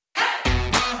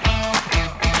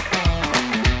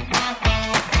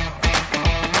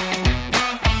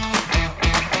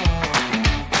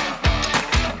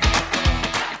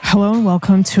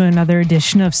welcome to another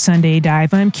edition of Sunday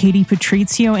Dive. I'm Katie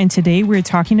Patrizio, and today we're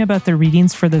talking about the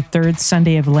readings for the third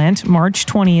Sunday of Lent, March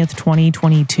 20th,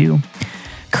 2022.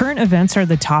 Current events are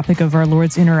the topic of our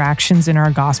Lord's interactions in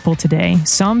our gospel today.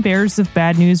 Some bearers of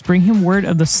bad news bring him word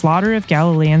of the slaughter of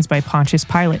Galileans by Pontius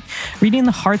Pilate. Reading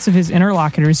the hearts of his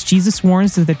interlocutors, Jesus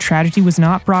warns that the tragedy was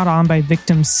not brought on by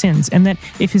victims' sins, and that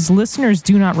if his listeners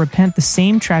do not repent, the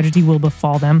same tragedy will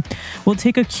befall them. We'll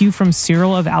take a cue from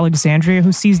Cyril of Alexandria,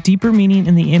 who sees deeper meaning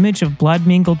in the image of blood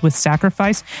mingled with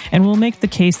sacrifice, and will make the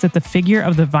case that the figure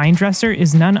of the vine dresser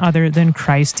is none other than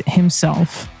Christ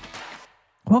himself.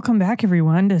 Welcome back,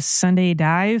 everyone, to Sunday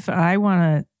Dive. I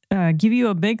want to give you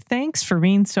a big thanks for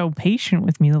being so patient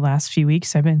with me the last few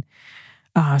weeks. I've been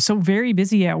so very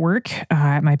busy at work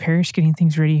at my parish getting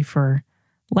things ready for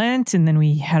Lent, and then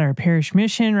we had our parish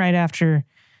mission right after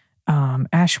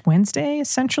Ash Wednesday,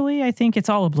 essentially. I think it's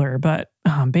all a blur, but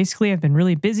basically I've been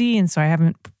really busy, and so I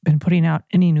haven't been putting out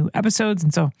any new episodes,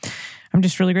 and so I'm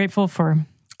just really grateful for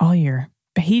all your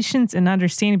patience and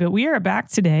understanding. But we are back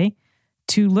today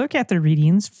to look at the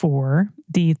readings for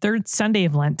the third Sunday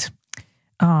of Lent.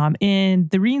 And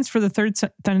the readings for the third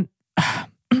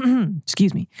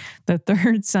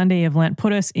Sunday of Lent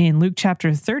put us in Luke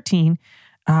chapter 13,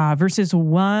 verses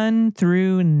 1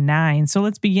 through 9. So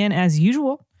let's begin as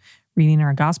usual, reading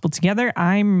our gospel together.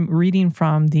 I'm reading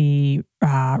from the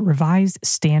Revised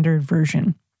Standard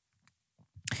Version.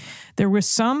 There was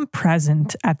some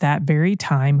present at that very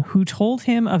time who told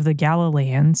him of the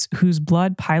Galileans whose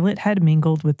blood Pilate had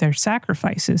mingled with their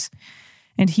sacrifices.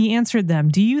 And he answered them,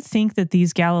 "Do you think that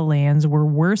these Galileans were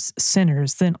worse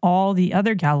sinners than all the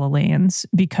other Galileans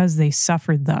because they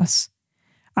suffered thus?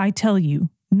 I tell you,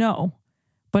 no.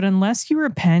 But unless you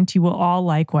repent, you will all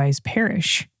likewise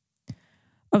perish.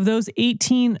 Of those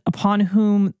 18 upon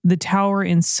whom the tower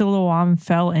in Siloam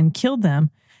fell and killed them,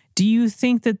 do you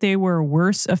think that they were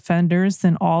worse offenders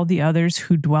than all the others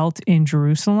who dwelt in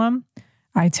Jerusalem?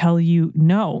 I tell you,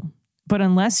 no. But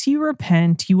unless you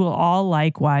repent, you will all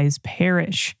likewise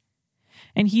perish."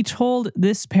 And he told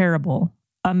this parable.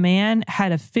 A man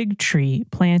had a fig tree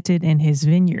planted in his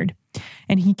vineyard,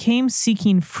 and he came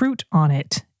seeking fruit on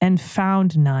it, and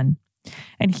found none.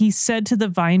 And he said to the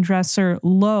vine dresser,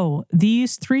 "Lo,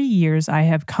 these 3 years I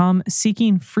have come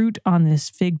seeking fruit on this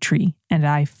fig tree, and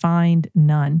I find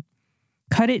none.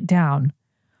 Cut it down.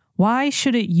 Why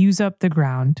should it use up the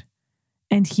ground?"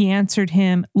 And he answered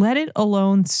him, "Let it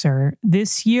alone, sir,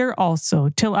 this year also,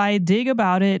 till I dig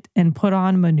about it and put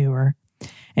on manure.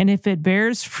 And if it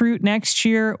bears fruit next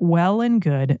year, well and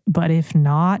good, but if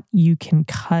not, you can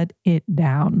cut it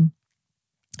down."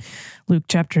 Luke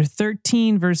chapter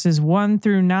 13, verses 1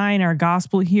 through 9, our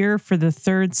gospel here for the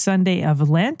third Sunday of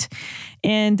Lent.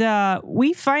 And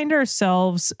we find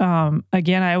ourselves,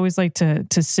 again, I always like to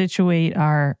situate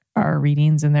our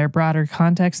readings in their broader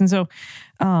context. And so,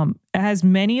 as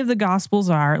many of the gospels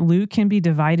are, Luke can be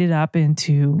divided up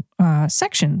into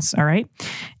sections, all right?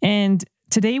 And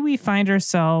today we find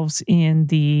ourselves in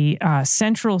the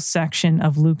central section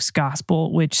of Luke's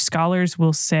gospel, which scholars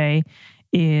will say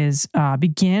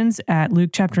begins at Luke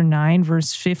chapter 9,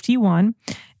 verse 51,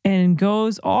 and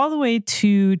goes all the way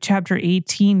to chapter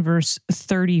 18, verse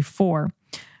 34.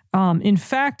 In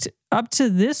fact, up to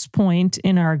this point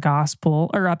in our gospel,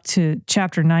 or up to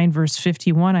chapter 9, verse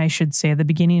 51, I should say, the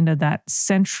beginning of that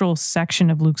central section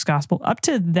of Luke's gospel, up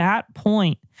to that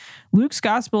point, Luke's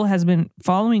gospel has been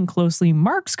following closely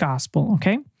Mark's gospel,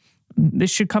 okay?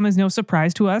 This should come as no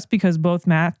surprise to us because both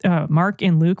Mark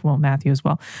and Luke, well, Matthew as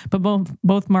well, but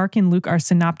both Mark and Luke are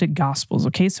synoptic gospels,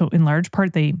 okay? So in large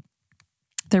part,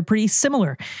 they're pretty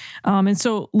similar. And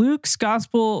so Luke's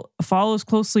gospel follows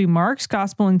closely Mark's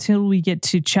gospel until we get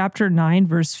to chapter 9,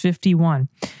 verse 51.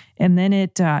 And then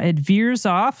it veers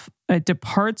off, it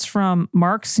departs from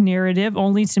Mark's narrative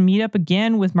only to meet up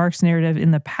again with Mark's narrative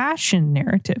in the Passion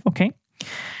narrative, okay?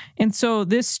 And so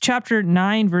this chapter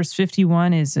 9, verse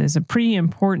 51 is a pretty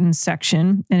important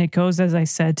section, and it goes, as I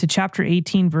said, to chapter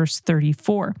 18, verse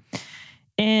 34.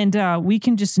 And we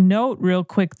can just note real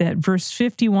quick that verse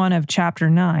 51 of chapter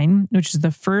 9, which is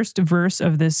the first verse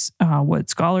of this,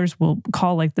 what scholars will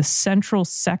call like the central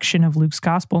section of Luke's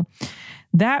gospel,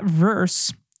 that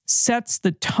verse sets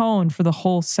the tone for the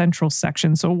whole central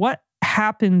section. So what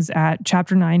happens at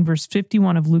chapter 9, verse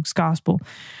 51 of Luke's gospel?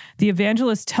 The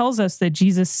evangelist tells us that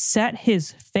Jesus set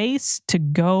his face to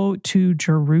go to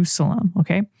Jerusalem,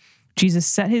 okay? Jesus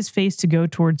set his face to go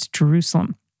towards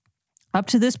Jerusalem. Up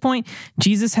to this point,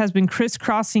 Jesus has been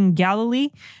crisscrossing Galilee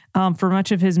for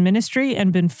much of his ministry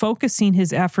and been focusing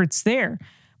his efforts there.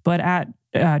 But at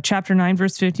chapter 9,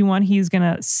 verse 51, he's going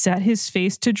to set his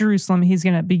face to Jerusalem. He's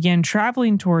going to begin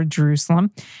traveling toward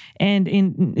Jerusalem. And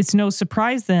it's no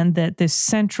surprise then that this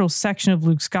central section of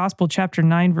Luke's gospel, chapter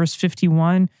 9, verse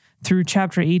 51 through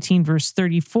chapter 18, verse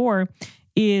 34,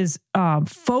 is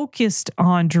focused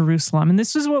on Jerusalem. And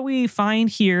this is what we find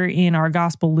here in our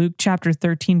gospel, Luke chapter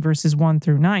 13, verses 1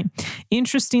 through 9.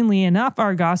 Interestingly enough,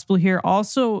 our gospel here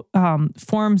also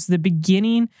forms the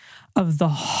beginning of the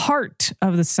heart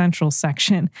of the central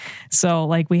section. So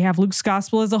like we have Luke's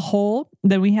gospel as a whole,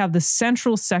 then we have the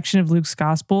central section of Luke's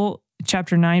gospel,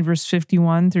 chapter 9, verse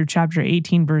 51 through chapter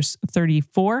 18, verse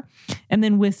 34. And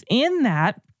then within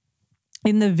that,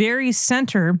 in the very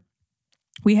center,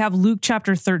 we have Luke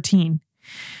chapter 13,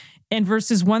 and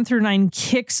verses 1 through 9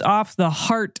 kicks off the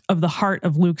heart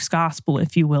of Luke's gospel,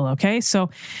 if you will, okay?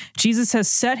 So Jesus has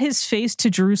set his face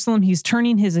to Jerusalem. He's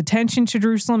turning his attention to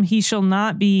Jerusalem. He shall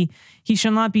not be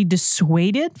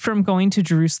dissuaded from going to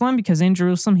Jerusalem, because in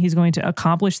Jerusalem he's going to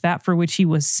accomplish that for which he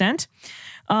was sent.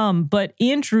 But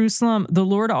in Jerusalem, the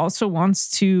Lord also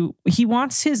wants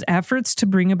his efforts to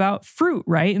bring about fruit,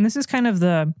 right? And this is kind of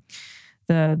the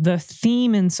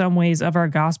theme in some ways of our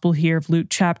gospel here of Luke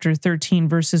chapter 13,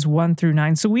 verses 1 through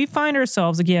 9. So we find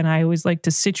ourselves, again, I always like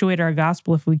to situate our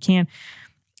gospel if we can,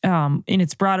 in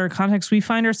its broader context. We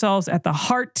find ourselves at the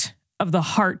heart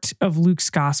of Luke's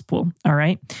gospel, all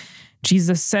right?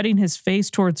 Jesus setting his face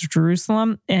towards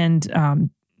Jerusalem, and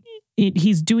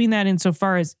he's doing that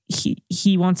insofar as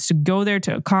he wants to go there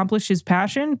to accomplish his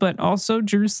passion, but also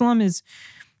Jerusalem is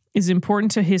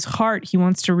important to his heart. He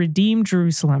wants to redeem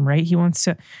Jerusalem, right? He wants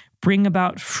to bring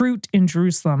about fruit in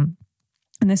Jerusalem.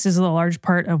 And this is a large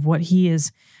part of what he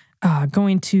is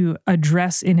going to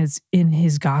address in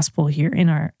his gospel here in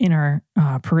our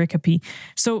pericope.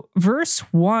 So verse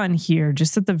 1 here,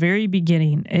 just at the very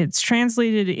beginning, it's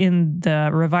translated in the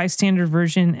Revised Standard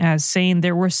Version as saying,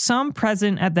 "There were some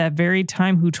present at that very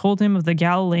time who told him of the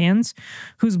Galileans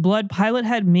whose blood Pilate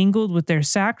had mingled with their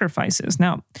sacrifices."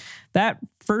 Now, that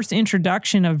first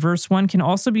introduction of verse 1 can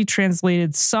also be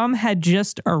translated, "Some had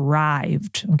just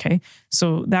arrived." Okay,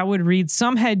 so that would read,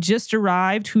 "Some had just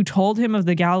arrived who told him of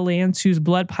the Galileans whose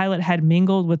blood Pilate had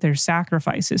mingled with their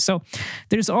sacrifices." So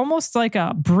there's almost like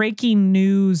a breaking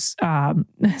news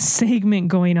segment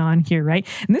going on here, right?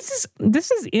 And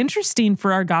this is interesting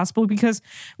for our gospel, because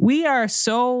we are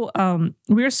so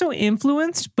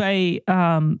influenced by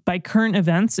current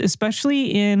events, especially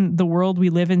in the world we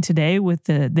live in today with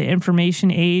the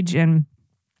information age and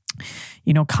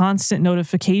constant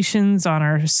notifications on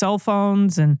our cell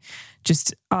phones, and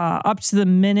just up to the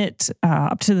minute,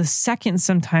 up to the second,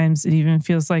 sometimes it even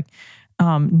feels like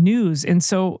news. And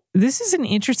so this is an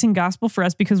interesting gospel for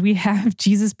us, because we have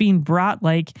Jesus being brought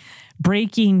like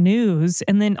breaking news,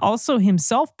 and then also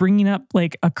himself bringing up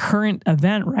like a current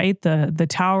event, right? The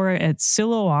tower at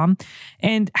Siloam.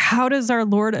 And how does our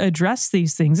Lord address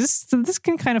these things? This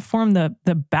can kind of form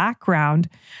the background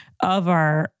of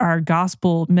our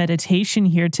gospel meditation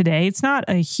here today. It's not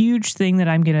a huge thing that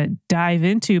I'm going to dive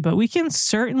into, but we can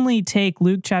certainly take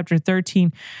Luke chapter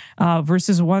 13,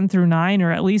 verses 1 through 9,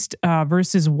 or at least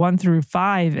verses 1 through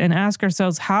 5, and ask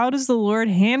ourselves, how does the Lord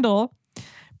handle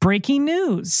breaking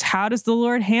news? How does the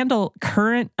Lord handle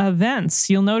current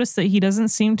events? You'll notice that he doesn't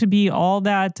seem to be all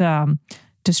that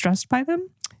distressed by them.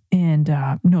 And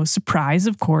no surprise,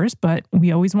 of course, but we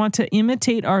always want to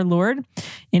imitate our Lord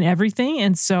in everything.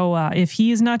 And so if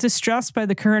he is not distressed by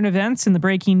the current events and the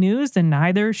breaking news, then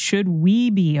neither should we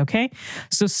be, okay?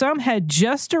 So some had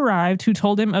just arrived who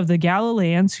told him of the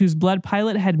Galileans whose blood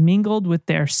Pilate had mingled with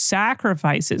their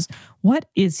sacrifices. What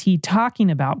is he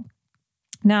talking about?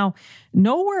 Now,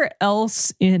 nowhere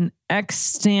else in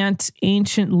extant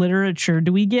ancient literature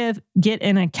do we get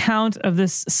an account of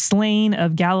this slaying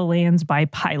of Galileans by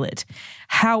Pilate.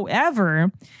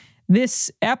 However,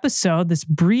 this episode, this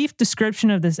brief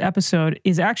description of this episode,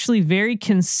 is actually very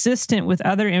consistent with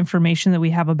other information that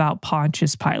we have about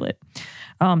Pontius Pilate.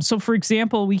 So, for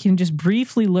example, we can just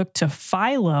briefly look to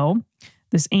Philo,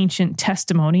 this ancient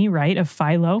testimony, right, of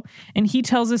Philo. And he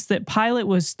tells us that Pilate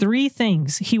was three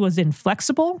things. He was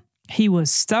inflexible, he was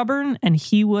stubborn, and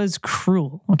he was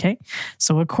cruel, okay?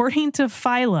 So according to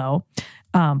Philo,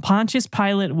 Pontius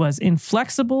Pilate was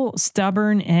inflexible,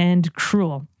 stubborn, and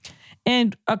cruel.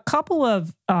 And a couple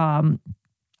of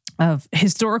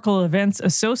historical events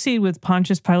associated with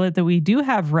Pontius Pilate that we do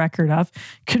have record of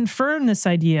confirm this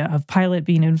idea of Pilate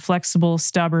being inflexible,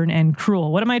 stubborn, and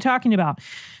cruel. What am I talking about?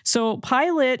 So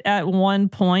Pilate at one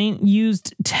point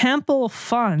used temple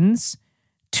funds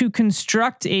to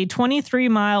construct a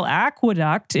 23-mile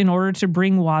aqueduct in order to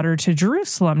bring water to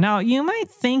Jerusalem. Now, you might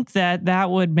think that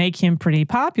that would make him pretty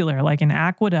popular, like an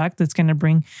aqueduct that's going to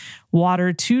bring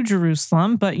water to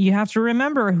Jerusalem. But you have to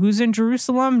remember, who's in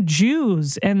Jerusalem?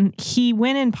 Jews. And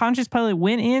Pontius Pilate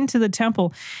went into the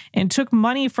temple and took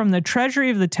money from the treasury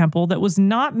of the temple that was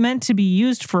not meant to be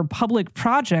used for public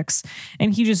projects.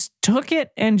 And he just took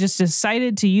it and just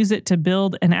decided to use it to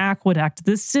build an aqueduct.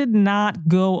 This did not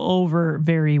go over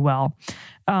very well.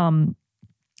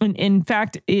 In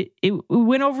fact, it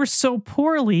went over so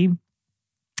poorly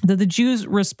that the Jews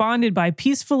responded by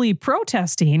peacefully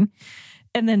protesting.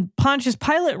 And then Pontius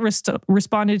Pilate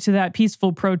responded to that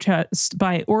peaceful protest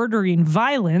by ordering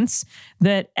violence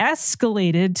that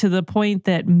escalated to the point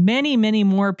that many, many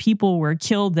more people were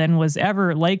killed than was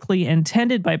ever likely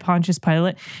intended by Pontius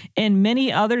Pilate. And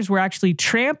many others were actually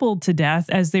trampled to death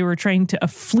as they were trying to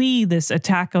flee this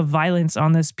attack of violence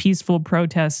on this peaceful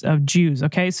protest of Jews.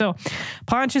 Okay, so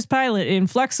Pontius Pilate,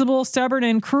 inflexible, stubborn,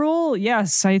 and cruel.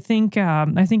 Yes, I think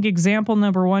example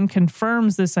number one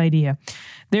confirms this idea.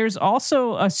 There's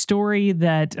also a story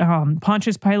that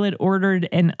Pontius Pilate ordered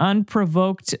an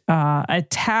unprovoked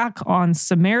attack on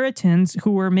Samaritans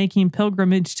who were making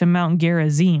pilgrimage to Mount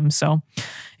Gerizim. So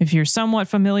if you're somewhat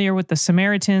familiar with the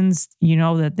Samaritans, you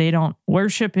know that they don't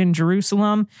worship in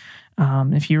Jerusalem.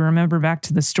 If you remember back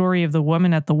to the story of the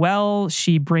woman at the well,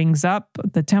 she brings up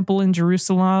the temple in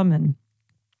Jerusalem. And,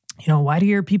 why do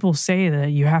your people say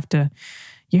that you have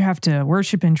to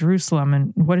worship in Jerusalem?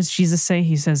 And what does Jesus say?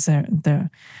 He says that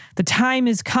the time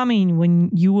is coming when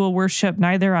you will worship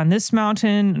neither on this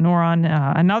mountain nor on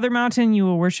another mountain. You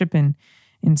will worship in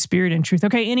spirit and truth.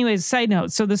 Okay, anyways, side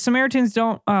note. So the Samaritans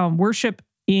don't worship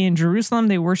in Jerusalem.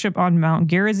 They worship on Mount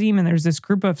Gerizim. And there's this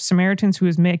group of Samaritans who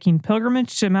is making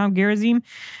pilgrimage to Mount Gerizim.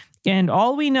 And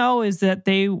all we know is that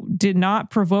they did not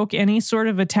provoke any sort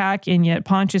of attack, and yet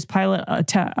Pontius Pilate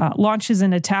launches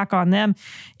an attack on them.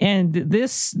 And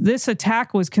this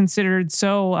attack was considered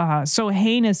so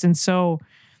heinous and so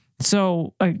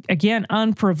again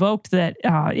unprovoked that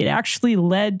it actually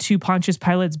led to Pontius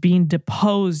Pilate's being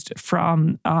deposed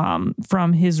from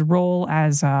his role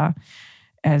as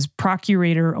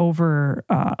procurator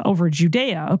over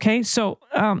Judea. Okay, so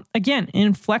again,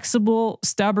 inflexible,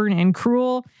 stubborn, and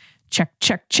cruel.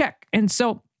 Check. And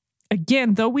so,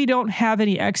 again, though we don't have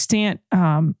any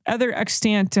other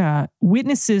extant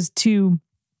witnesses to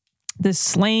the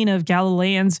slaying of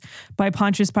Galileans by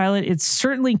Pontius Pilate, it's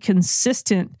certainly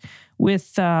consistent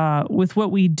with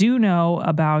what we do know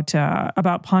about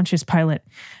Pontius Pilate.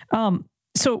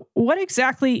 So, what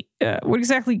exactly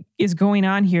is going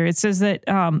on here? It says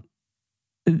that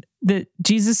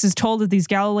Jesus is told that these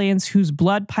Galileans whose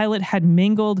blood Pilate had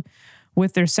mingled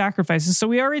with their sacrifices. So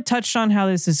we already touched on how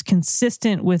this is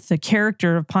consistent with the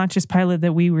character of Pontius Pilate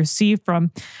that we receive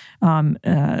from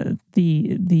the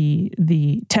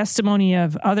testimony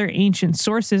of other ancient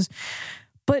sources.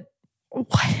 But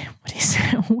what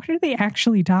are they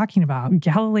actually talking about?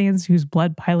 Galileans whose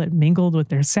blood Pilate mingled with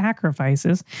their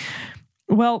sacrifices.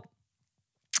 Well,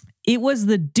 it was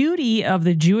the duty of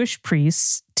the Jewish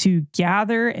priests to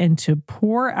gather and to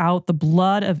pour out the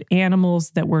blood of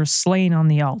animals that were slain on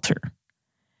the altar.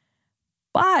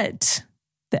 But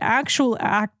the actual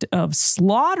act of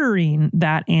slaughtering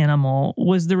that animal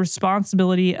was the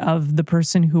responsibility of the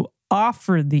person who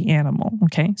offered the animal.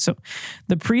 Okay, so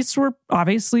the priests were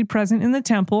obviously present in the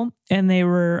temple and they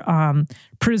were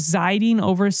presiding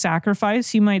over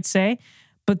sacrifice, you might say.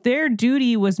 But their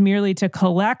duty was merely to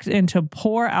collect and to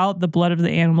pour out the blood of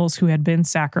the animals who had been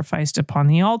sacrificed upon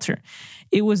the altar.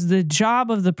 It was the job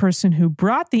of the person who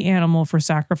brought the animal for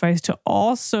sacrifice to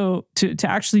also to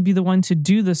actually be the one to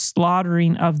do the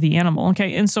slaughtering of the animal.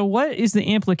 Okay, and so what is the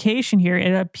implication here?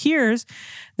 It appears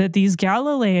that these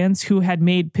Galileans who had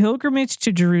made pilgrimage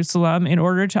to Jerusalem in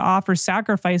order to offer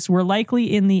sacrifice were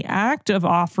likely in the act of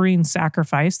offering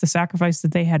sacrifice, the sacrifice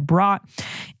that they had brought,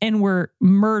 and were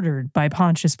murdered by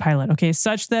Pontius Pilate, okay,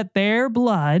 such that their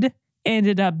blood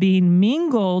ended up being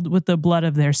mingled with the blood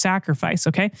of their sacrifice,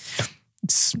 okay?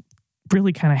 It's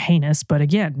really kind of heinous, but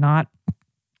again, not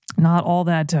all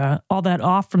that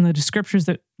off from the descriptors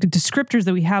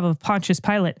that we have of Pontius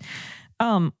Pilate.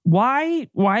 Why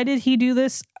did he do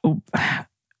this?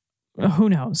 Who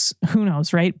knows,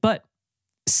 right? But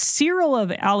Cyril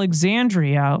of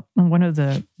Alexandria, one of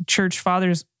the church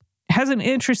fathers, has an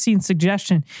interesting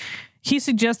suggestion. He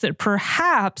suggests that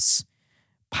perhaps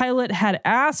Pilate had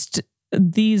asked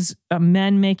these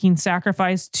men making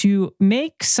sacrifice to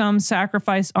make some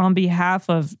sacrifice on behalf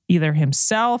of either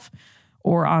himself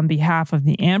or on behalf of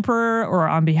the emperor or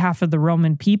on behalf of the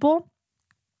Roman people.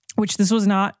 which this was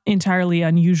not entirely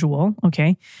unusual,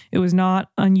 okay? It was not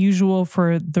unusual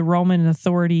for the Roman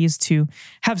authorities to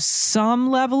have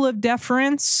some level of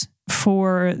deference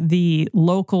for the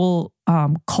local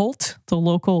cult, the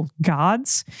local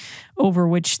gods over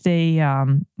which they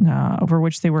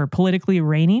were politically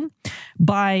reigning,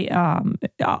 by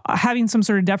having some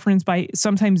sort of deference by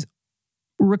sometimes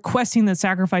requesting that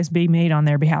sacrifice be made on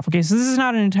their behalf. Okay, so this is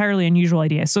not an entirely unusual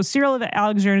idea. So Cyril of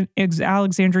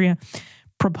Alexandria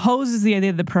proposes the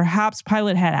idea that perhaps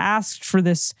Pilate had asked for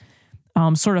this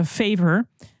sort of favor,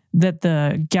 that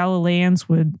the Galileans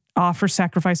would offer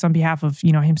sacrifice on behalf of,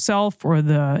 himself or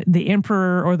the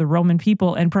emperor or the Roman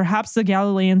people, and perhaps the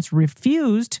Galileans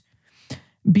refused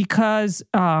because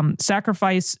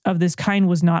sacrifice of this kind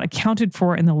was not accounted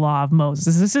for in the law of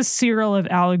Moses. This is Cyril of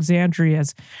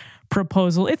Alexandria's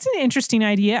proposal. It's an interesting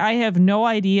idea. I have no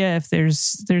idea if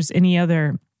there's any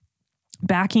other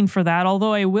backing for that,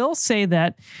 although I will say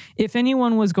that if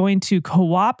anyone was going to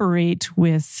cooperate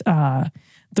with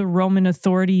the Roman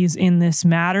authorities in this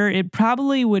matter, it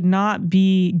probably would not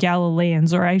be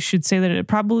Galileans, or I should say that it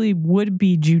probably would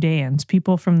be Judeans,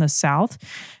 people from the south,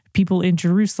 people in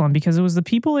Jerusalem, because it was the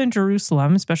people in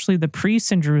Jerusalem, especially the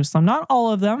priests in Jerusalem, not all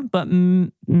of them, but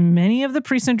many of the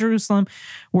priests in Jerusalem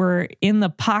were in the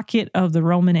pocket of the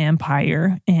Roman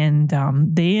Empire, and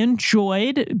they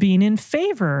enjoyed being in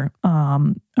favor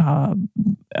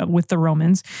with the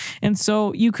Romans. And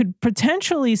so you could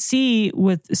potentially see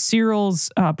with Cyril's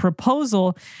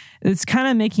proposal, it's kind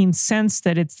of making sense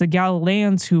that it's the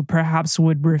Galileans who perhaps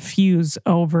would refuse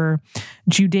over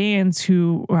Judeans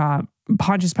who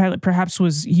Pontius Pilate perhaps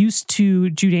was used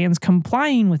to Judeans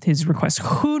complying with his request.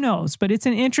 Who knows? But it's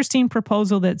an interesting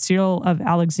proposal that Cyril of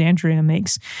Alexandria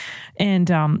makes. And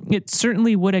it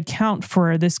certainly would account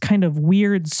for this kind of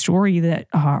weird story that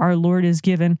our Lord is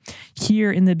given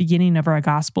here in the beginning of our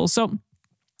gospel. So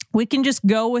we can just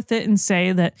go with it and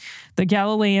say that the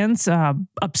Galileans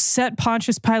upset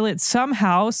Pontius Pilate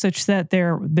somehow, such that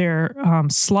their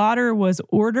slaughter was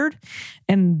ordered,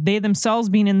 and they themselves,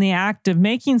 being in the act of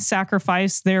making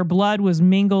sacrifice, their blood was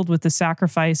mingled with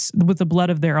the blood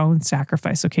of their own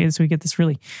sacrifice. Okay, so we get this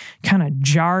really kind of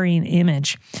jarring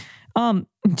image.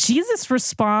 Jesus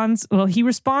responds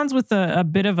with a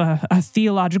bit of a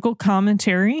theological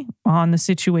commentary on the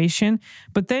situation,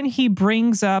 but then he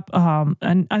brings up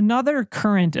another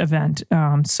current event,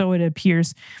 so it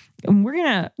appears. And we're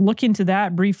going to look into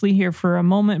that briefly here for a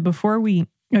moment before we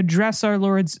address our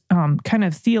Lord's kind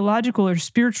of theological or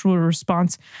spiritual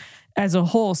response as a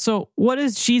whole. So what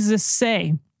does Jesus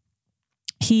say?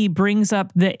 He brings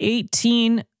up the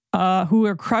 18 who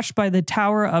were crushed by the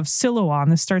tower of Siloam.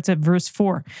 This starts at verse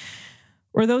 4.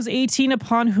 Were those 18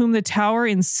 upon whom the tower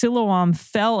in Siloam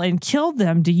fell and killed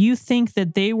them, do you think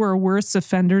that they were worse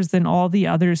offenders than all the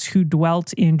others who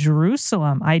dwelt in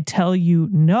Jerusalem? I tell you,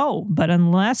 no. But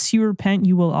unless you repent,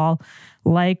 you will all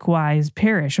likewise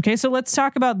perish. Okay, so let's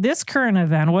talk about this current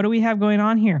event. What do we have going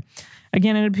on here?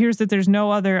 Again, it appears that there's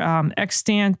no other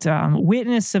extant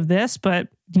witness of this, but,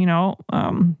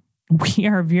 we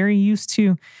are very used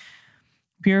to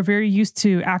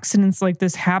accidents like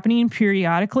this happening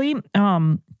periodically.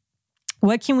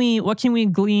 What can we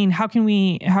glean? How can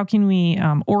we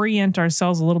orient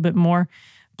ourselves a little bit more,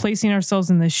 placing ourselves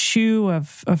in the shoe of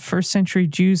first century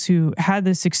Jews who had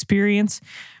this experience?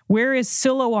 Where is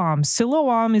Siloam?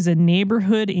 Siloam is a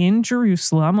neighborhood in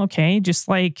Jerusalem. Okay, just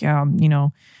like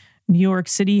New York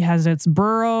City has its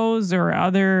boroughs, or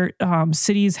other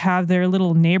cities have their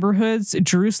little neighborhoods.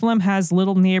 Jerusalem has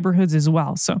little neighborhoods as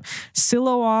well. So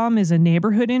Siloam is a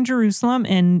neighborhood in Jerusalem,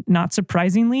 and not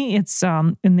surprisingly, it's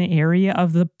in the area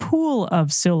of the Pool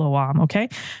of Siloam, okay,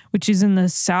 which is in the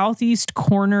southeast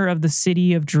corner of the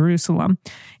city of Jerusalem.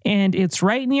 And it's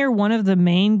right near one of the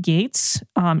main gates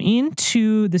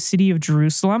into the city of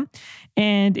Jerusalem.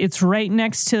 And it's right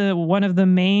next to one of the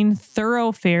main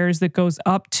thoroughfares that goes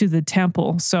up to the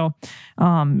temple. So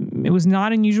it was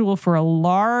not unusual for a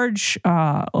large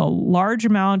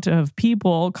amount of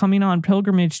people coming on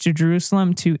pilgrimage to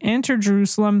Jerusalem to enter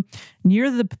Jerusalem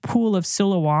near the Pool of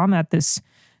Siloam at this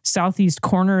southeast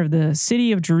corner of the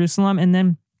city of Jerusalem, and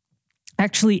then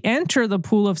actually enter the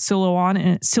Pool of Siloam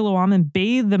and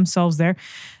bathe themselves there.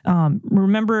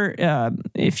 Remember,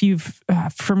 if you've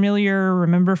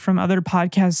remember from other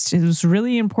podcasts, it was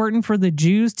really important for the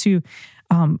Jews to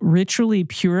ritually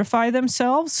purify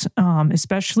themselves,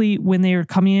 especially when they were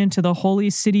coming into the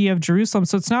holy city of Jerusalem.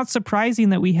 So it's not surprising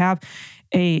that we have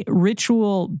a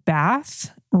ritual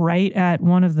bath right at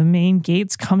one of the main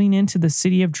gates coming into the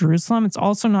city of Jerusalem. It's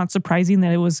also not surprising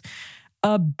that it was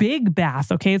a big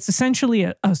bath. Okay, it's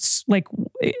essentially like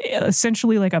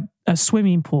a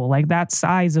swimming pool, like that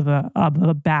size of a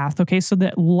bath. Okay, so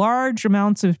that large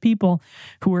amounts of people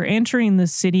who were entering the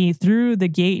city through the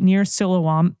gate near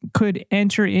Siloam could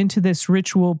enter into this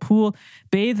ritual pool,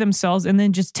 bathe themselves, and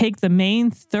then just take the main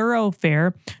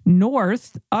thoroughfare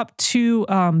north up to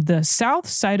the south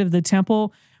side of the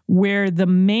temple, where the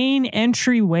main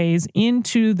entryways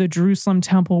into the Jerusalem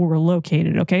temple were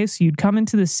located. Okay, so you'd come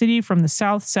into the city from the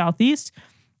southeast,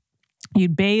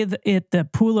 you'd bathe at the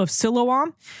pool of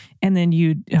Siloam, and then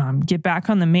you'd get back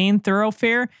on the main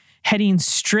thoroughfare, heading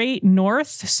straight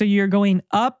north. So you're going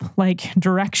up, like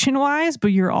direction-wise,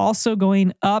 but you're also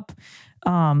going up.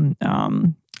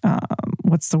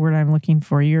 What's the word I'm looking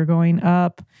for? You're going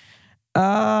up.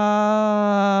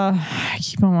 I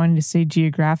keep on wanting to say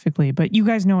geographically, but you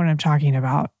guys know what I'm talking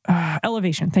about.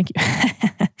 Elevation. Thank you.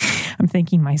 I'm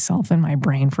thanking myself and my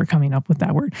brain for coming up with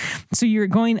that word. So you're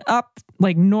going up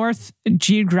like north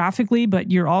geographically, but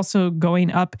you're also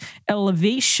going up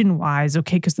elevation wise.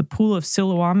 Okay. Because the pool of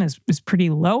Siloam is pretty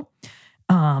low.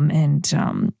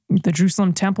 The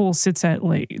Jerusalem temple sits at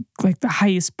like the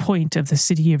highest point of the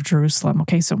city of Jerusalem.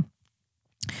 Okay. So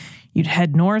you'd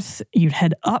head north, you'd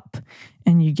head up,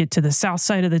 and you get to the south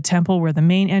side of the temple where the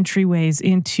main entryways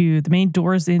into the main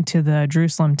doors into the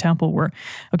Jerusalem temple were.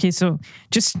 Okay, so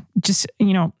just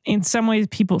in some ways,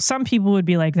 some people would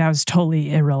be like, that was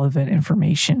totally irrelevant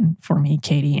information for me,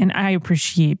 Katie. And I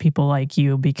appreciate people like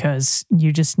you because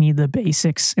you just need the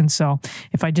basics. And so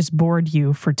if I just bored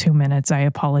you for 2 minutes, I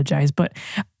apologize. But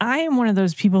I am one of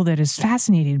those people that is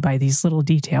fascinated by these little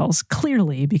details,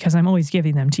 clearly, because I'm always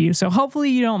giving them to you. So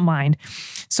hopefully you don't mind.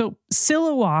 So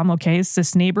Siloam, okay, it's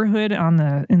this neighborhood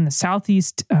in the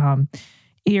southeast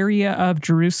area of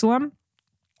Jerusalem.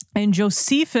 And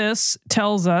Josephus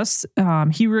tells us,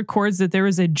 he records that there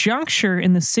is a juncture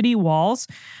in the city walls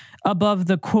above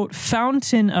the, quote,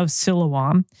 fountain of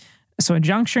Siloam. So a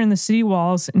juncture in the city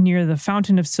walls near the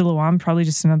fountain of Siloam, probably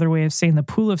just another way of saying the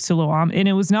pool of Siloam. And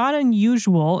it was not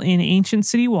unusual in ancient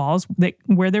city walls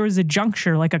where there was a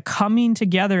juncture, like a coming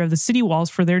together of the city walls,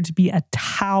 for there to be a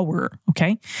tower,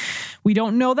 okay? We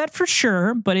don't know that for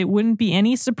sure, but it wouldn't be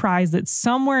any surprise that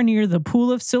somewhere near the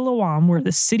pool of Siloam, where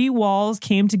the city walls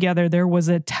came together, there was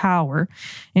a tower.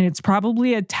 And it's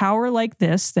probably a tower like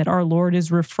this that our Lord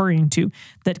is referring to,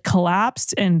 that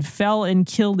collapsed and fell and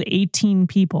killed 18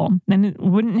 people. And it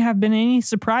wouldn't have been any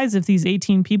surprise if these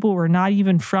 18 people were not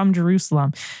even from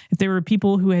Jerusalem. If they were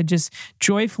people who had just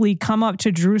joyfully come up to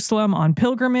Jerusalem on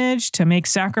pilgrimage to make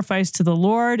sacrifice to the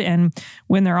Lord. And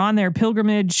when they're on their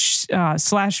pilgrimage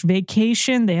 /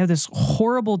 vacation, they have this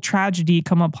horrible tragedy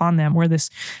come upon them where this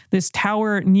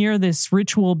tower near this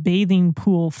ritual bathing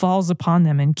pool falls upon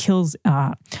them and kills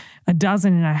 12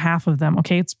 of them.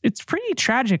 Okay, it's pretty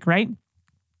tragic, right?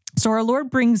 So our Lord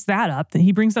brings that up.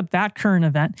 He brings up that current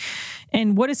event.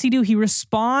 And what does he do? He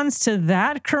responds to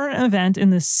that current event in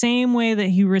the same way that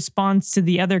he responds to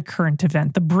the other current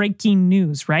event, the breaking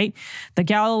news, right? The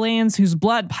Galileans whose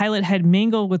blood Pilate had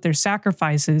mingled with their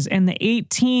sacrifices, and the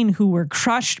 18 who were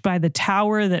crushed by the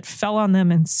tower that fell on them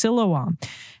in Siloam.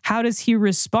 How does he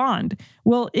respond?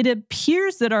 Well, it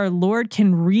appears that our Lord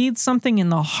can read something in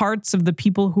the hearts of the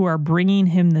people who are bringing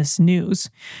him this news,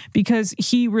 because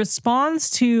he responds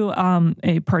to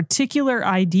a particular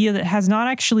idea that has not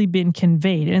actually been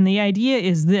conveyed. And the idea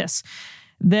is this,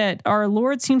 that our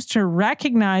Lord seems to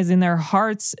recognize in their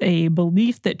hearts a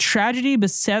belief that tragedy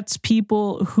besets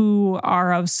people who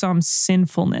are of some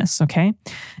sinfulness, okay?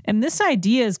 And this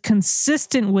idea is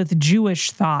consistent with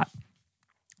Jewish thought.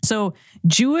 So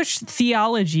Jewish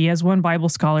theology, as one Bible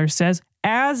scholar says,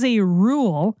 as a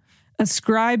rule,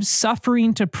 ascribes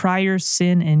suffering to prior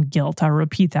sin and guilt. I'll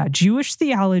repeat that. Jewish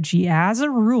theology, as a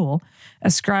rule,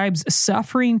 ascribes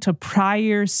suffering to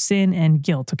prior sin and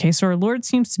guilt. Okay, so our Lord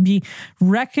seems to be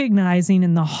recognizing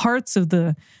in the hearts of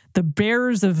the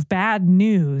bearers of bad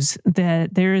news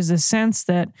that there is a sense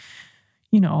that,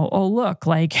 oh, look,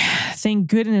 like, thank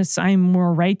goodness I'm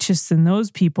more righteous than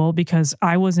those people because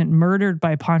I wasn't murdered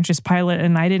by Pontius Pilate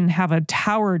and I didn't have a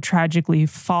tower tragically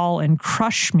fall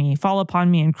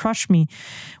upon me and crush me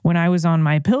when I was on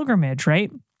my pilgrimage,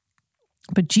 right?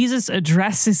 But Jesus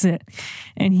addresses it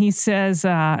and he says,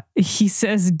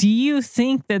 do you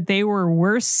think that they were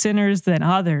worse sinners than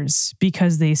others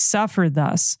because they suffered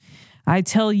thus? I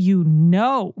tell you,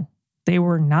 no, they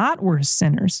were not worse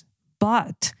sinners,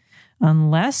 but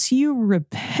unless you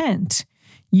repent,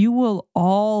 you will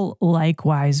all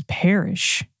likewise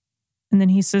perish. And then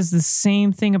he says the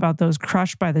same thing about those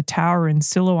crushed by the tower in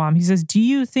Siloam. He says, do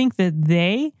you think that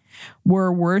they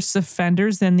were worse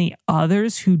offenders than the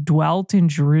others who dwelt in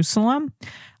Jerusalem?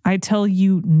 I tell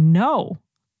you, no.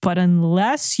 But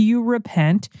unless you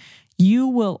repent, you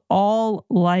will all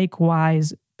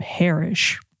likewise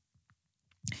perish.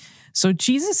 So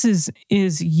Jesus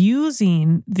is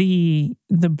using the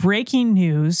breaking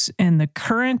news and the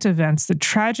current events, the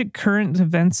tragic current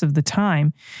events of the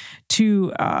time,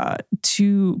 to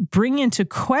bring into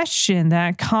question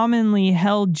that commonly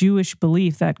held Jewish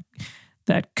belief, that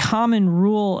common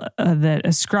rule that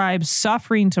ascribes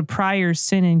suffering to prior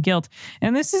sin and guilt.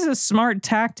 And this is a smart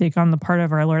tactic on the part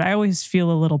of our Lord. I always feel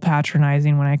a little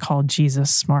patronizing when I call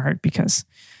Jesus smart because,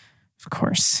 of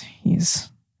course,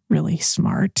 he's really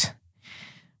smart.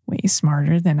 Way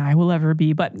smarter than I will ever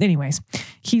be. But anyways,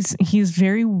 he's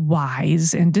very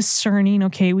wise and discerning.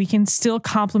 Okay, we can still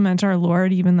compliment our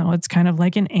Lord, even though it's kind of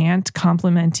like an ant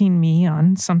complimenting me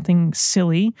on something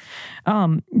silly.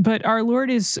 But our Lord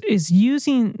is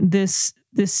using this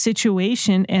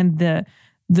situation and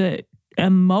the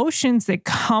emotions that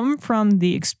come from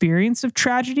the experience of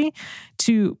tragedy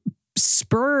to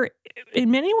spur,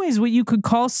 in many ways, what you could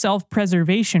call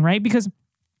self-preservation, right? Because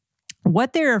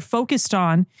what they're focused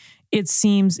on, it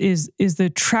seems, is the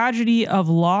tragedy of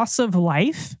loss of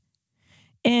life.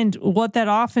 And what that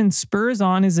often spurs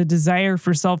on is a desire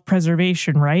for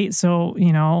self-preservation, right? So,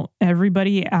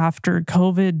 everybody after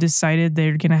COVID decided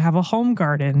they're going to have a home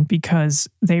garden because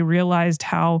they realized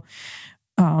how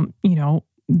you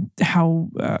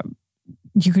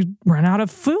could run out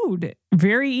of food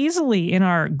very easily in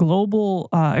our global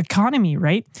economy,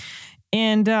 right?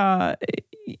 And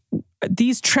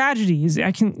these tragedies,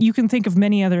 you can think of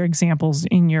many other examples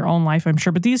in your own life, I'm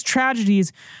sure, but these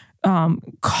tragedies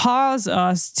cause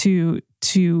us to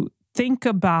think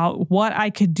about what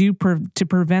I could do to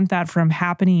prevent that from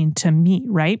happening to me,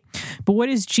 right? But what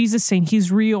is Jesus saying? He's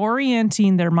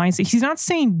reorienting their mindset. He's not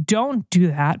saying don't do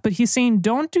that, but he's saying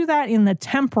don't do that in the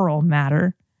temporal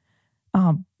matter.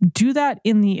 Do that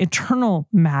in the eternal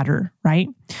matter, right?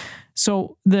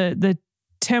 So the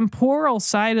temporal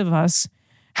side of us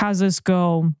has us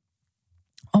go,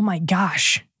 oh my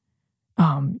gosh,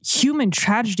 human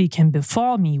tragedy can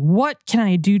befall me. What can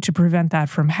I do to prevent that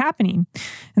from happening?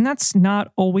 And that's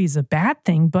not always a bad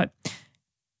thing, but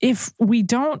if we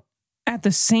don't at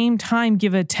the same time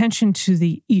give attention to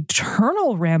the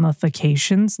eternal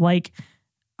ramifications, like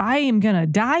I am going to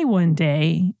die one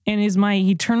day, and is my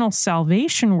eternal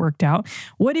salvation worked out?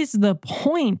 What is the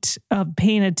point of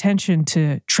paying attention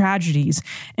to tragedies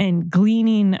and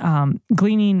gleaning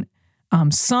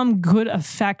some good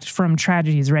effect from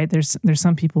tragedies, right? There's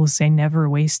some people who say never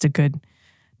waste a good.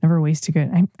 I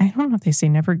don't know if they say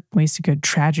never waste a good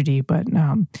tragedy, but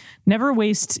never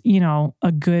waste,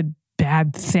 a good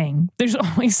bad thing. There's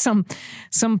always some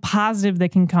positive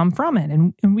that can come from it,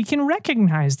 and we can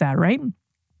recognize that, right?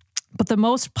 But the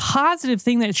most positive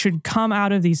thing that should come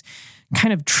out of these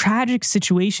kind of tragic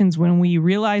situations, when we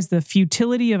realize the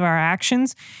futility of our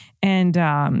actions and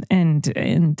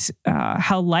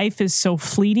how life is so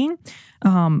fleeting,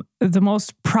 the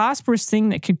most prosperous thing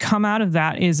that could come out of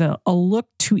that is a look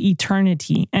to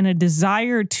eternity and a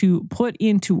desire to put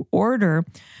into order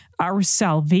our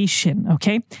salvation,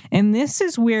 okay? And this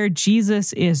is where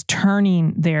Jesus is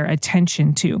turning their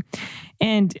attention to.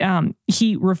 And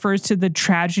he refers to the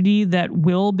tragedy that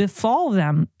will befall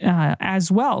them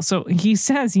as well. So he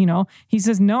says,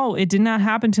 no, it did not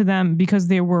happen to them because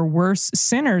they were worse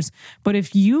sinners. But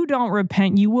if you don't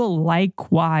repent, you will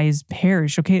likewise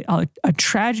perish, okay? A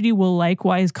tragedy will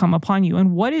likewise come upon you.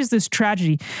 And what is this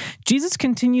tragedy? Jesus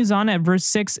continues on at verse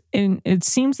 6, and it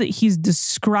seems that he's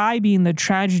describing the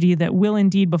tragedy that will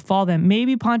indeed befall them.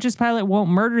 Maybe Pontius Pilate won't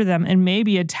murder them, and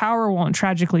maybe a tower won't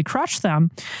tragically crush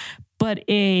them. But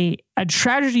a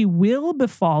tragedy will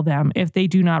befall them if they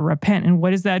do not repent. And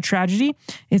what is that tragedy?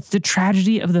 It's the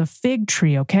tragedy of the fig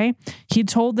tree, okay? He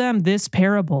told them this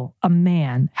parable. A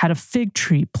man had a fig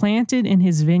tree planted in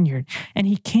his vineyard, and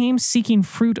he came seeking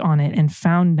fruit on it and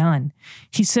found none.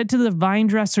 He said to the vine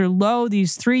dresser, "Lo,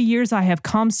 these 3 years I have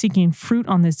come seeking fruit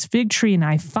on this fig tree, and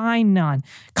I find none.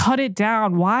 Cut it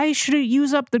down. Why should it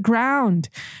use up the ground?"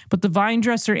 But the vine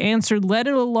dresser answered, "Let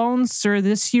it alone, sir,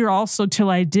 this year also,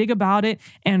 till I dig about it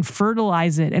and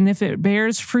fertilize it. And if it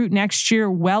bears fruit next year,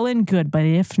 well and good. But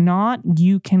if not,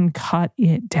 you can cut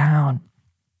it down."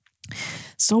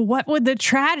 So what would the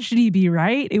tragedy be,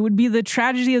 right? It would be the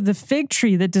tragedy of the fig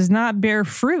tree that does not bear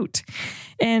fruit.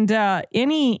 And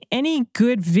any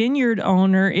good vineyard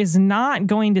owner is not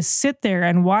going to sit there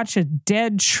and watch a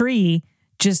dead tree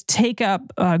just take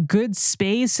up good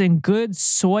space and good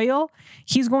soil.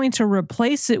 He's going to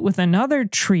replace it with another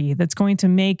tree that's going to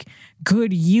make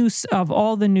good use of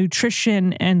all the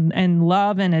nutrition and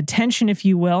love and attention, if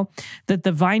you will, that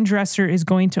the vine dresser is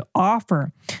going to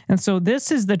offer. And so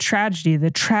this is the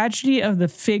tragedy of the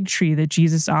fig tree that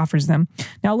Jesus offers them.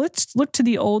 Now let's look to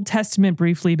the Old Testament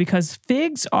briefly, because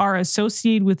figs are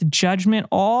associated with judgment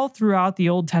all throughout the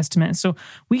Old Testament. So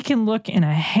we can look in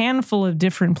a handful of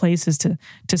different places to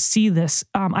see this.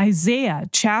 Isaiah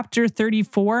chapter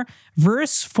 34,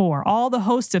 verse 4, all the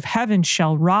hosts of heaven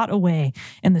shall rot away,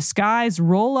 and the skies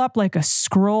roll up like a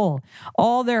scroll.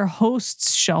 All their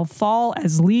hosts shall fall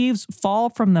as leaves fall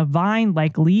from the vine,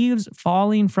 like leaves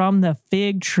falling from the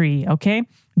fig tree. Okay?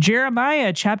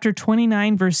 Jeremiah chapter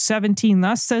 29, verse 17,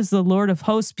 thus says the Lord of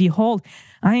hosts, behold,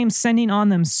 I am sending on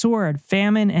them sword,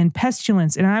 famine, and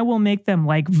pestilence, and I will make them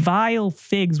like vile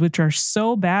figs, which are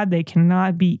so bad they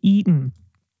cannot be eaten.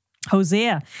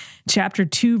 Hosea chapter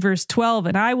 2, verse 12,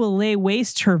 and I will lay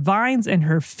waste her vines and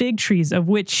her fig trees, of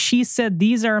which she said,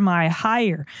 these are my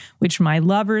hire, which my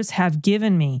lovers have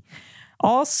given me.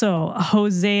 Also,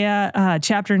 Hosea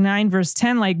chapter 9, verse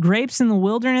 10, like grapes in the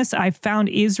wilderness, I found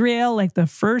Israel like the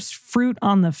first fruit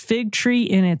on the fig tree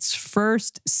in its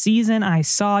first season. I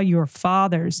saw your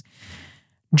fathers.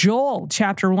 Joel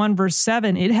chapter 1, verse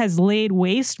 7, it has laid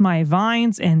waste my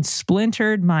vines and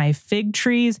splintered my fig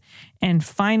trees. And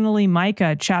finally,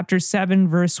 Micah chapter 7,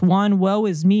 verse 1, woe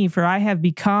is me, for I have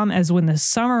become as when the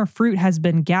summer fruit has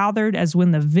been gathered, as when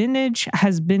the vintage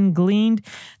has been gleaned.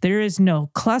 There is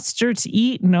no cluster to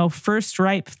eat, no first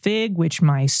ripe fig, which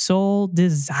my soul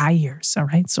desires. All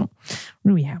right, so what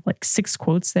do we have? Like 6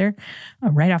 quotes there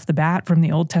right off the bat from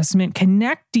the Old Testament,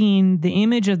 connecting the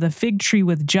image of the fig tree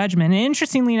with judgment. And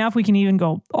interestingly enough, we can even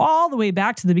go all the way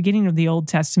back to the beginning of the Old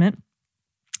Testament,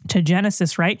 to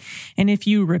Genesis, right? And if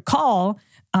you recall,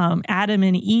 Adam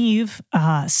and Eve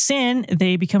sin,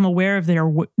 they become aware of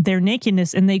their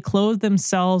nakedness, and they clothe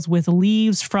themselves with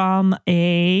leaves from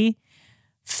a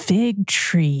fig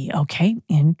tree. Okay,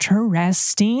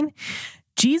 interesting.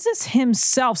 Jesus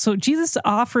himself, so Jesus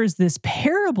offers this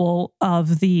parable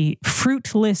of the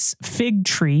fruitless fig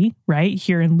tree, right,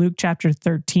 here in Luke chapter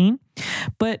 13.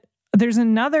 But there's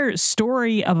another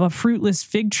story of a fruitless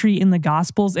fig tree in the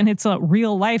Gospels, and it's a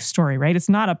real life story, right? It's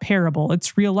not a parable,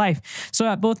 it's real life. So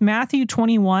at both Matthew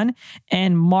 21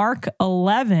 and Mark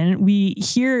 11, we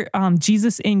hear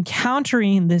Jesus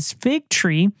encountering this fig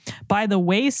tree by the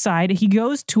wayside. He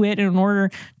goes to it in order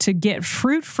to get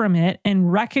fruit from it and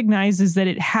recognizes that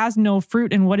it has no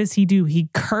fruit. And what does he do? He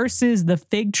curses the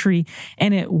fig tree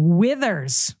and it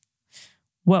withers.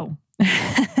 Whoa.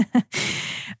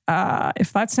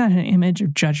 If that's not an image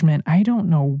of judgment, I don't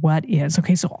know what is.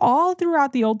 Okay, so all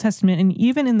throughout the Old Testament and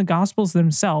even in the Gospels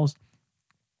themselves,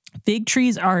 fig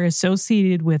trees are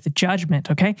associated with judgment,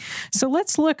 okay? So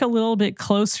let's look a little bit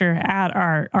closer at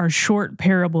our short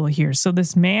parable here. So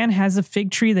this man has a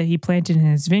fig tree that he planted in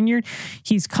his vineyard.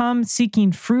 He's come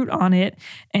seeking fruit on it,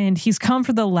 and he's come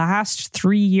for the last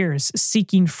 3 years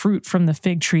seeking fruit from the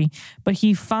fig tree, but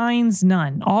he finds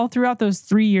none. All throughout those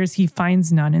 3 years, he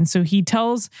finds none. And so he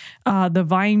tells the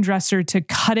vine dresser to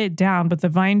cut it down, but the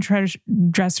vine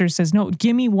dresser says, no,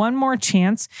 give me one more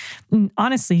chance. And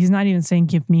honestly, he's not even saying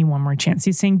give me one more chance.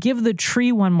 He's saying, give the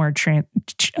tree one more chance.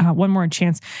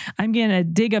 I'm going to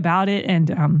dig about it. And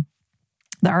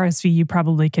the RSV, you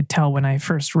probably could tell when I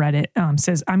first read it,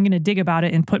 says, I'm going to dig about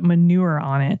it and put manure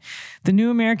on it. The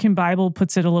New American Bible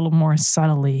puts it a little more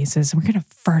subtly. He says, we're going to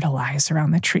fertilize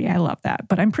around the tree. I love that.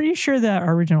 But I'm pretty sure the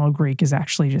original Greek is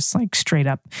actually just like straight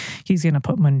up, he's going to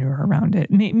put manure around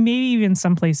it. Maybe even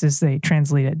some places they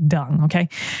translate it dung, okay?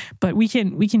 But we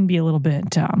can be a little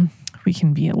bit... we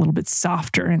can be a little bit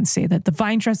softer and say that the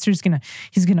vine dresser is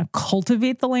he's going to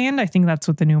cultivate the land. I think that's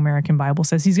what the New American Bible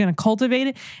says. He's going to cultivate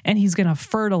it and he's going to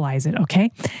fertilize it, okay?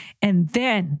 And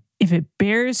then if it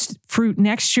bears fruit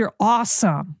next year,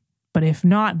 awesome. But if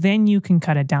not, then you can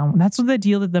cut it down. That's what the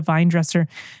deal that the vine dresser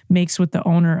makes with the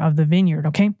owner of the vineyard,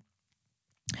 okay?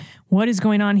 What is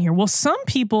going on here? Well, some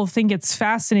people think it's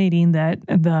fascinating that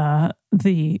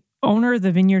the owner of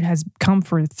the vineyard has come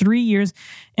for 3 years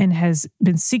and has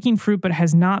been seeking fruit, but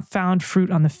has not found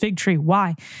fruit on the fig tree.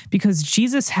 Why? Because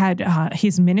Jesus had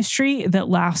his ministry that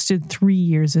lasted 3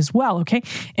 years as well, okay?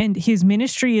 And his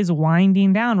ministry is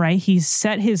winding down, right? He's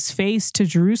set his face to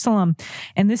Jerusalem,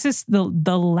 and this is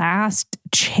the last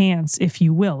chance, if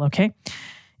you will, okay?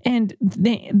 And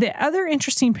the other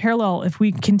interesting parallel, if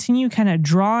we continue kind of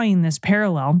drawing this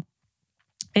parallel,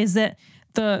 is that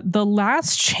The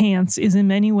last chance is in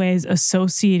many ways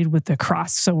associated with the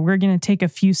cross. So we're going to take a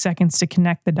few seconds to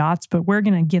connect the dots, but we're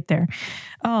going to get there.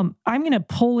 I'm going to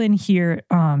pull in here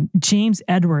James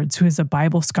Edwards, who is a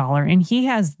Bible scholar, and he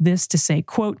has this to say,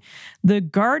 quote, "The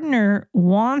gardener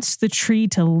wants the tree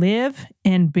to live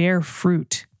and bear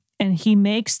fruit, and he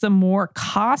makes the more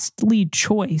costly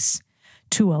choice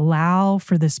to allow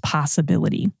for this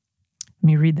possibility." Let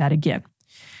me read that again.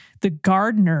 The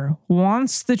gardener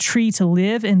wants the tree to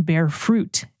live and bear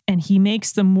fruit, and he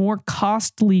makes the more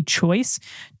costly choice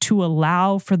to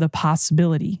allow for the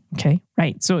possibility. Okay,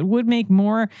 right. So it would make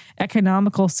more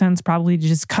economical sense probably to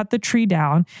just cut the tree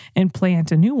down and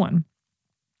plant a new one.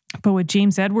 But what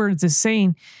James Edwards is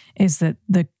saying is that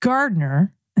the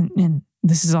gardener, and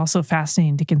this is also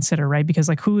fascinating to consider, right? Because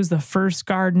like, who is the first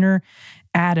gardener?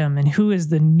 Adam. And who is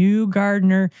the new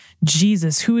gardener?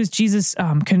 Jesus. Who is Jesus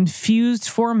confused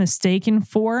for, mistaken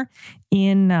for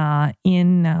in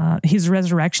his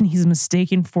resurrection? He's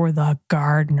mistaken for the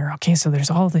gardener. Okay, so there's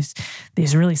all these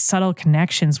really subtle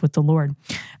connections with the Lord.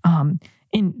 And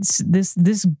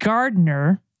this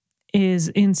gardener is,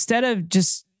 instead of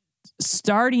just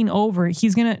starting over,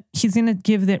 he's gonna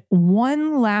give it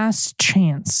one last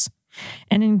chance.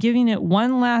 And in giving it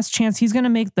one last chance, he's going to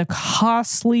make the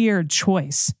costlier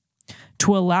choice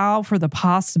to allow for the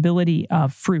possibility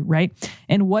of fruit, right?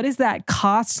 And what is that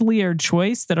costlier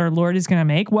choice that our Lord is going to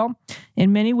make? Well,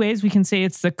 in many ways, we can say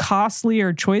it's the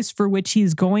costlier choice for which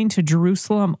he's going to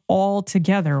Jerusalem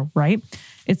altogether, right?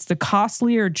 It's the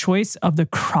costlier choice of the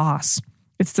cross.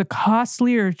 It's the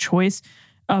costlier choice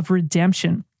of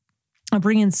redemption. I'll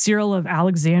bring in Cyril of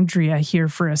Alexandria here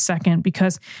for a second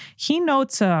because he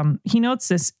notes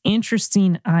this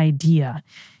interesting idea.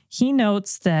 He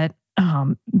notes that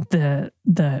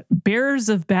the bearers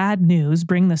of bad news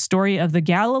bring the story of the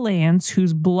Galileans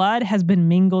whose blood has been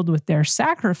mingled with their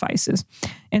sacrifices.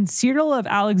 And Cyril of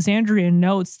Alexandria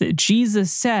notes that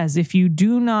Jesus says, if you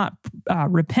do not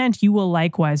repent, you will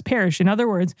likewise perish. In other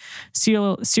words,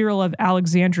 Cyril of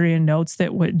Alexandria notes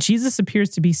that what Jesus appears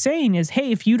to be saying is,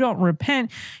 hey, if you don't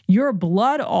repent, your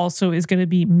blood also is going to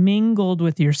be mingled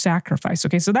with your sacrifice.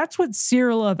 Okay, so that's what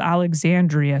Cyril of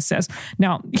Alexandria says.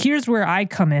 Now, here's where I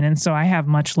come in, and so I have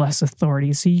much less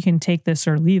authority, so you can take this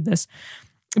or leave this.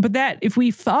 But that if we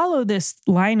follow this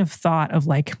line of thought of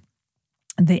like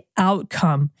the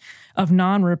outcome of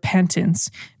non-repentance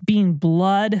being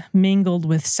blood mingled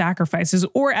with sacrifices,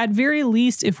 or at very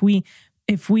least, if we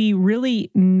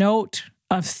really note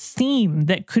a theme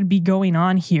that could be going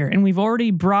on here. And we've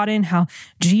already brought in how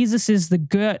Jesus is the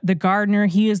gardener.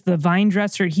 He is the vine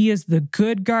dresser. He is the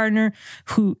good gardener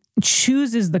who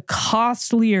chooses the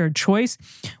costlier choice.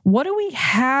 What do we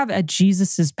have at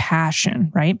Jesus's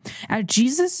passion, right? At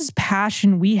Jesus's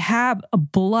passion, we have a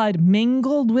blood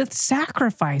mingled with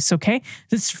sacrifice, okay?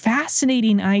 This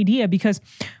fascinating idea, because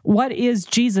what is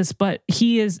Jesus? But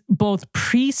he is both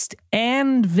priest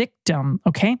and victim,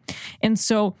 okay? And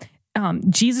so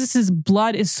Jesus's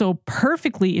blood is so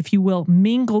perfectly, if you will,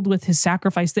 mingled with his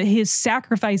sacrifice that his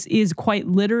sacrifice is quite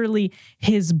literally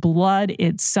his blood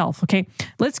itself. Okay,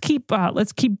 let's keep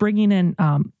bringing in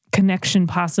connection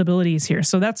possibilities here.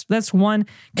 So that's one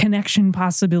connection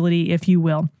possibility, if you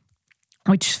will,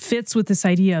 which fits with this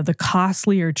idea of the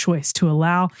costlier choice to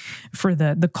allow for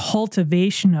the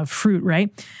cultivation of fruit,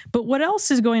 right? But what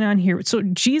else is going on here? So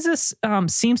Jesus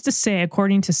seems to say,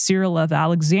 according to Cyril of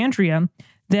Alexandria,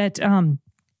 that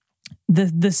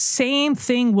the same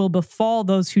thing will befall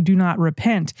those who do not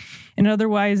repent. In other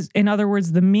words,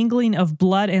 the mingling of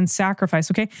blood and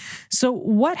sacrifice. Okay, so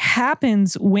what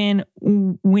happens when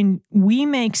we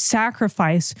make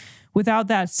sacrifice without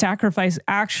that sacrifice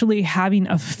actually having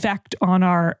effect on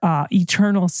our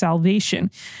eternal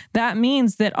salvation? That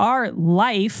means that our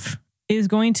life is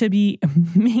going to be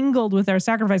mingled with our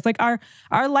sacrifice. Like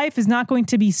our life is not going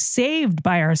to be saved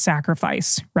by our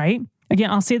sacrifice, right? Again,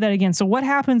 I'll say that again. So what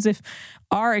happens if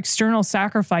our external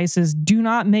sacrifices do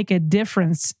not make a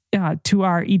difference to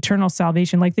our eternal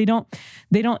salvation? Like they don't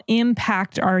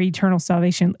impact our eternal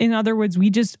salvation. In other words, we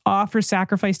just offer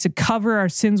sacrifice to cover our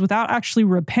sins without actually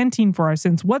repenting for our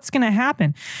sins. What's going to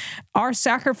happen? Our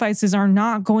sacrifices are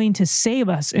not going to save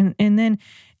us. And then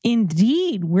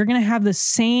indeed, we're going to have the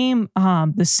same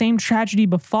tragedy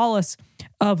befall us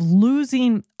of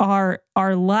losing our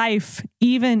life,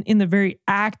 even in the very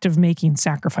act of making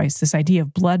sacrifice, this idea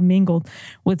of blood mingled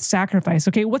with sacrifice.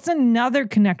 Okay, what's another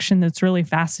connection that's really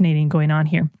fascinating going on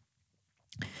here?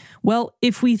 Well,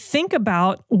 if we think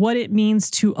about what it means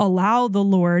to allow the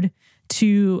Lord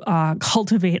to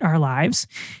cultivate our lives,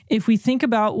 if we think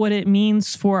about what it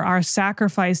means for our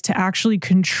sacrifice to actually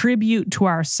contribute to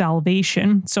our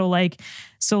salvation, so like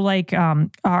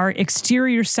our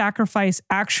exterior sacrifice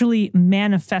actually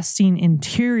manifesting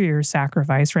interior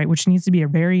sacrifice, right, which needs to be a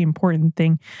very important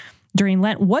thing during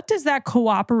Lent, what does that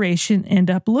cooperation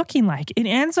end up looking like? It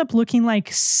ends up looking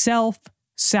like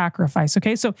self-sacrifice,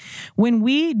 okay? So when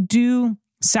we do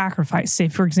sacrifice, say,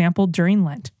 for example, during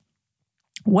Lent,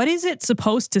 what is it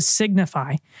supposed to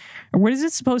signify? Or what is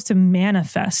it supposed to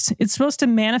manifest? It's supposed to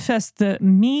manifest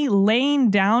me laying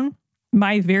down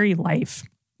my very life,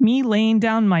 me laying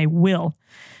down my will,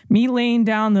 me laying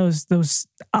down those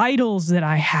idols that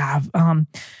I have,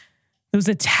 those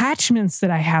attachments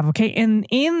that I have, okay? And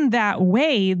in that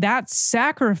way, that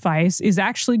sacrifice is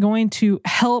actually going to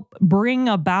help bring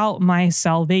about my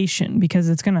salvation because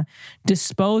it's going to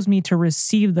dispose me to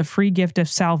receive the free gift of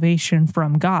salvation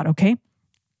from God, okay?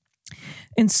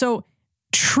 And so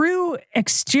true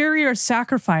exterior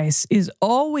sacrifice is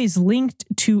always linked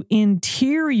to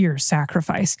interior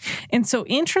sacrifice. And so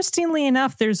interestingly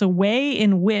enough, there's a way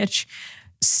in which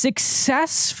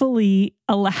successfully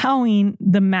allowing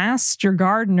the master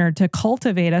gardener to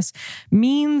cultivate us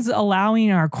means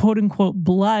allowing our quote unquote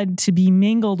blood to be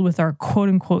mingled with our quote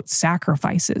unquote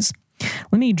sacrifices.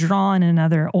 Let me draw on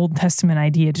another Old Testament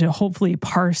idea to hopefully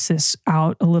parse this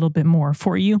out a little bit more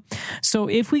for you. So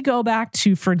if we go back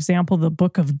to, for example, the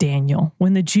book of Daniel,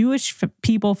 when the Jewish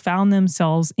people found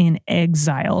themselves in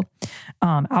exile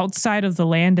outside of the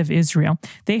land of Israel,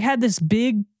 they had this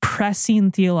big pressing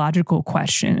theological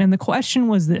question. And the question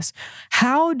was this: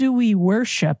 how do we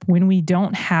worship when we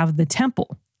don't have the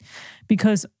temple?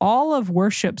 Because all of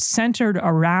worship centered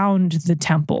around the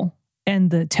temple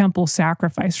and the temple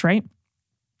sacrifice, right?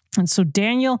 And so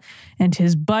Daniel and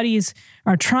his buddies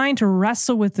are trying to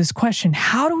wrestle with this question.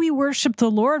 How do we worship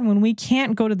the Lord when we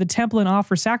can't go to the temple and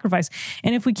offer sacrifice?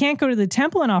 And if we can't go to the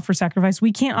temple and offer sacrifice,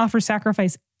 we can't offer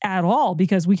sacrifice at all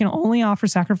because we can only offer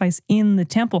sacrifice in the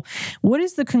temple. What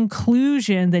is the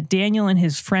conclusion that Daniel and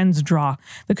his friends draw?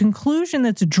 The conclusion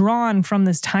that's drawn from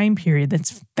this time period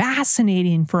that's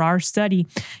fascinating for our study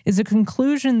is a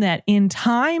conclusion that in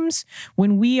times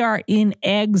when we are in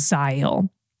exile,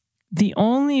 the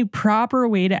only proper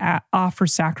way to offer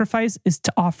sacrifice is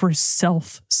to offer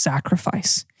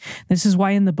self-sacrifice. This is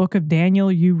why in the book of Daniel,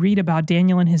 you read about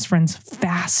Daniel and his friends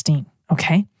fasting,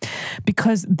 okay?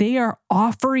 Because they are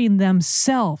offering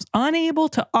themselves, unable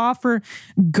to offer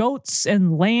goats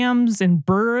and lambs and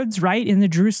birds, right, in the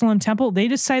Jerusalem temple. They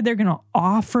decide they're going to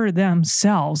offer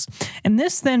themselves. And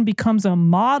this then becomes a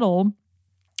model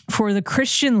for the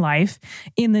Christian life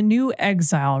in the new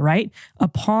exile, right?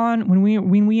 Upon when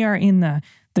we are in the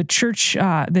church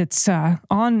that's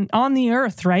on the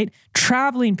earth, right?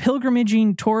 Traveling,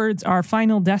 pilgrimaging towards our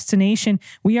final destination.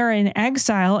 We are in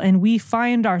exile, and we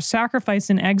find our sacrifice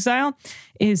in exile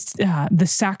is the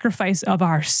sacrifice of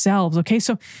ourselves. Okay,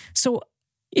 so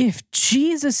if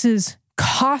Jesus's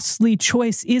costly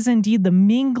choice is indeed the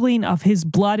mingling of his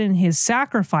blood and his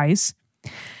sacrifice,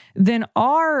 then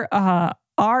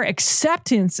our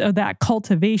acceptance of that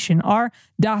cultivation, our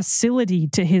docility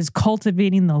to his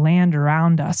cultivating the land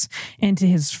around us and to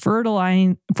his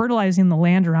fertilizing the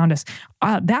land around us,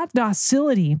 that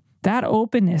docility, that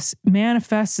openness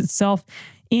manifests itself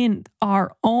in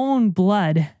our own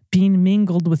blood being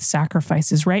mingled with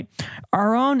sacrifices, right?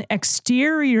 Our own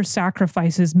exterior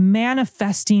sacrifices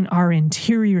manifesting our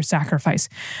interior sacrifice,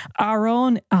 our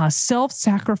own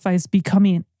self-sacrifice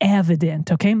becoming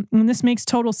evident, okay? And this makes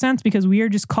total sense because we are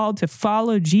just called to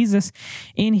follow Jesus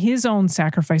in his own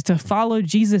sacrifice, to follow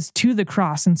Jesus to the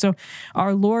cross. And so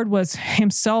our Lord was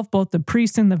himself both the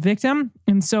priest and the victim.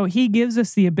 And so he gives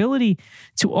us the ability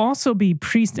to also be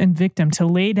priest and victim, to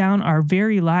lay down our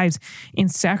very lives in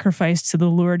sacrifice to the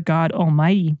Lord God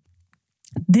Almighty.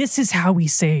 This is how we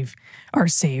are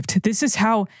saved. This is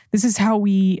how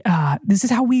we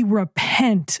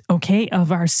repent, okay,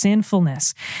 of our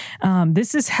sinfulness.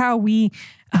 This is how we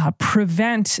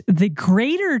prevent the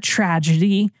greater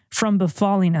tragedy from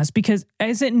befalling us. Because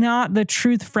is it not the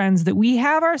truth, friends, that we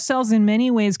have ourselves in many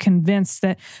ways convinced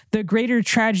that the greater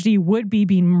tragedy would be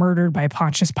being murdered by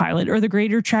Pontius Pilate, or the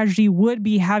greater tragedy would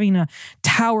be having a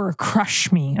tower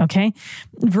crush me, okay,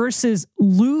 versus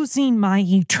losing my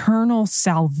eternal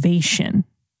salvation.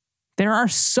 There are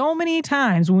so many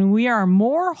times when we are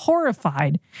more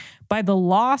horrified by the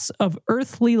loss of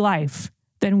earthly life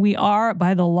than we are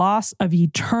by the loss of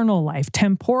eternal life,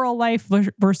 temporal life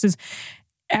versus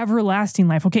everlasting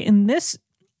life. Okay, and this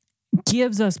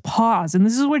gives us pause. And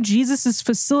this is what Jesus is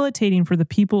facilitating for the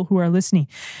people who are listening.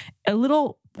 A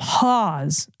little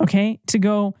pause, okay, to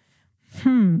go,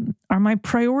 are my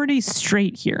priorities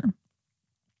straight here?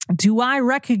 Do I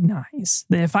recognize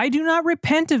that if I do not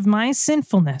repent of my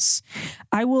sinfulness,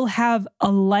 I will have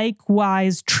a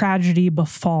likewise tragedy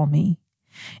befall me?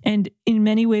 And in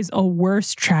many ways, a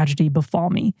worse tragedy befall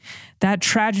me. That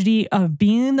tragedy of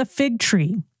being in the fig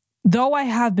tree, though I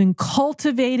have been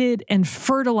cultivated and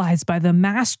fertilized by the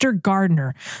master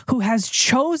gardener who has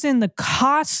chosen the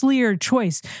costlier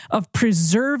choice of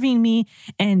preserving me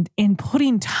and in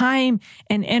putting time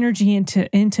and energy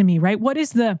into me, right? What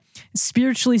is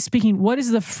spiritually speaking, what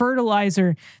is the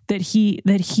fertilizer that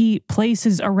he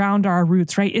places around our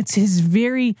roots, right? It's his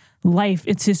very life.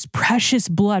 It's his precious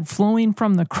blood flowing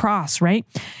from the cross, right?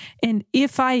 And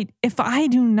if I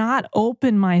do not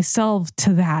open myself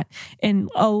to that and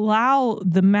allow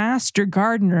the master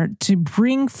gardener to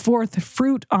bring forth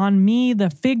fruit on me,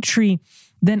 the fig tree,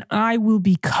 then I will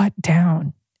be cut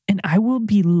down and I will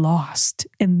be lost.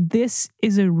 And this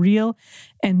is a real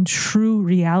and true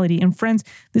reality. And friends,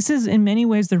 this is in many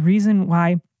ways the reason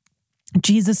why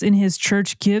Jesus in his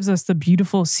church gives us the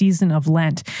beautiful season of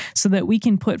Lent so that we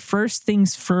can put first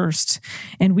things first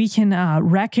and we can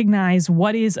recognize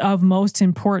what is of most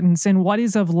importance and what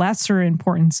is of lesser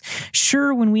importance.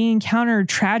 Sure, when we encounter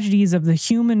tragedies of the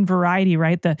human variety,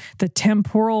 right, the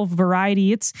temporal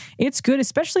variety, it's good,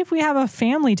 especially if we have a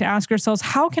family, to ask ourselves,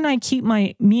 how can I keep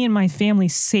me and my family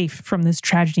safe from this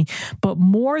tragedy? But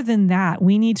more than that,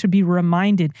 we need to be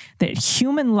reminded that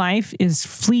human life is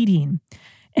fleeting.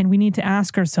 And we need to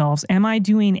ask ourselves, am I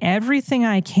doing everything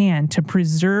I can to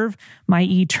preserve my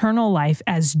eternal life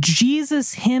as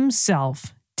Jesus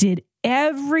himself did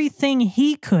everything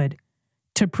he could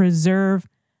to preserve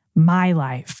my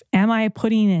life? Am I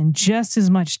putting in just as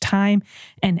much time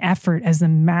and effort as the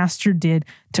master did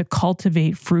to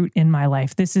cultivate fruit in my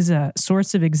life? This is a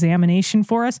source of examination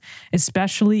for us,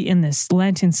 especially in this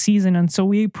Lenten season. And so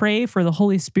we pray for the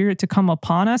Holy Spirit to come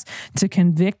upon us, to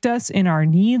convict us in our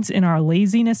needs, in our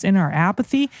laziness, in our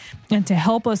apathy, and to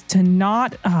help us to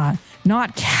not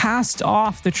cast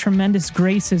off the tremendous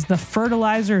graces, the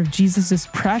fertilizer of Jesus'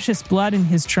 precious blood and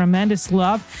his tremendous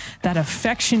love, that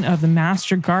affection of the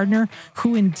master gardener,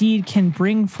 who indeed can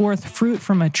bring forth fruit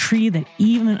from a tree that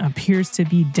even appears to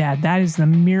be dead. That is the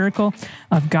miracle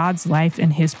of God's life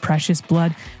and his precious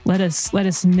blood. Let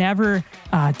us never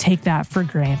take that for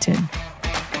granted.